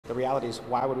The reality is,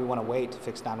 why would we want to wait to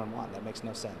fix 911? That makes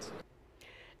no sense.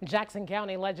 Jackson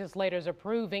County legislators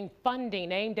approving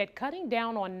funding aimed at cutting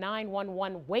down on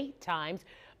 911 wait times,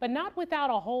 but not without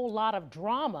a whole lot of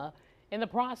drama in the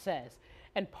process.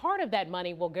 And part of that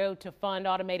money will go to fund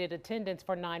automated attendants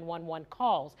for 911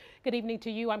 calls. Good evening to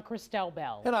you. I'm Christelle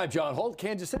Bell. And I'm John Holt.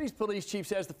 Kansas City's police chief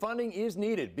says the funding is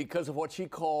needed because of what she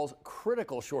calls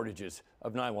critical shortages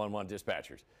of 911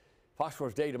 dispatchers. Fox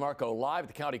 4's Dave DeMarco live at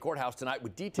the county courthouse tonight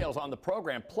with details on the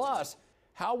program, plus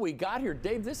how we got here.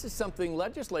 Dave, this is something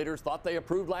legislators thought they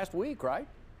approved last week, right?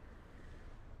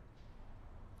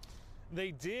 They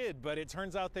did, but it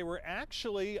turns out they were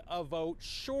actually a vote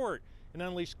short and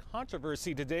unleashed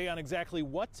controversy today on exactly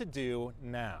what to do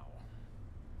now.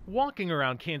 Walking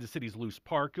around Kansas City's Loose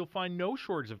Park, you'll find no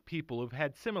shortage of people who've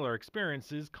had similar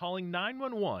experiences calling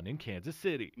 911 in Kansas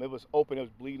City. It was open, it was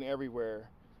bleeding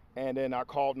everywhere. And then I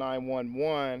called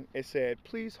 911. It said,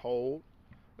 please hold.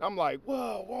 I'm like,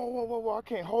 whoa, whoa, whoa, whoa, whoa, I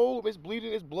can't hold. It's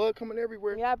bleeding, it's blood coming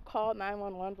everywhere. Yeah, I've called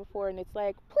 911 before and it's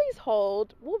like, please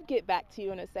hold. We'll get back to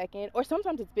you in a second. Or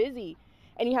sometimes it's busy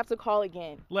and you have to call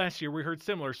again. Last year, we heard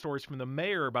similar stories from the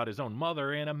mayor about his own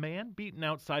mother and a man beaten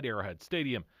outside Arrowhead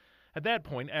Stadium. At that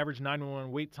point, average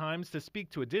 911 wait times to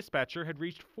speak to a dispatcher had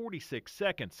reached 46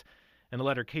 seconds. In a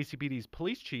letter, KCPD's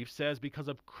police chief says because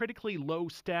of critically low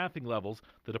staffing levels,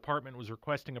 the department was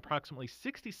requesting approximately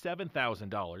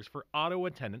 $67,000 for auto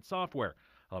attendant software,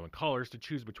 allowing callers to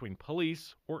choose between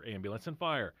police or ambulance and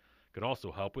fire. Could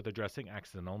also help with addressing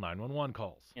accidental 911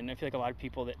 calls. And I feel like a lot of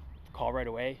people that call right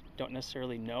away don't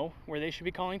necessarily know where they should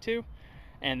be calling to.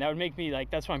 And that would make me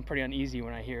that's why I'm pretty uneasy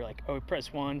when I hear oh,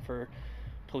 press 1 for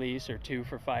police or 2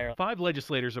 for fire. 5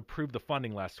 legislators approved the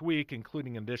funding last week,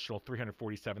 including an additional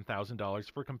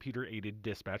 $347,000 for computer-aided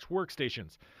dispatch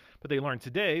workstations. But they learned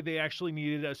today they actually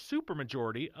needed a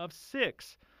supermajority of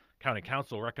 6. County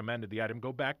Council recommended the item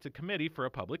go back to committee for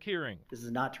a public hearing. This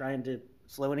is not trying to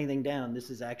slow anything down. This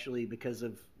is actually because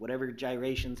of whatever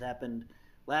gyrations happened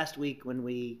last week when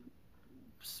we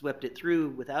swept it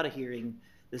through without a hearing.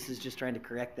 This is just trying to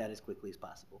correct that as quickly as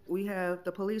possible. We have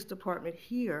the police department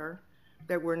here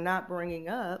that we're not bringing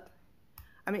up.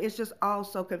 I mean, it's just all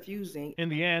so confusing. In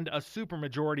the end, a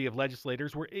supermajority of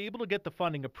legislators were able to get the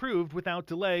funding approved without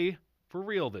delay, for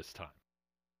real this time.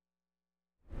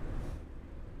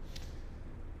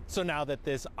 So now that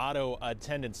this auto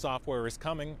attendant software is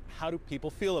coming, how do people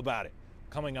feel about it?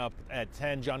 Coming up at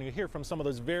 10, John, you'll hear from some of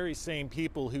those very same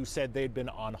people who said they'd been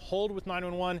on hold with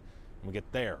 911, and we get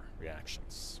their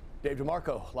reactions. Dave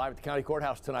DeMarco live at the county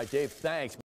courthouse tonight. Dave, thanks.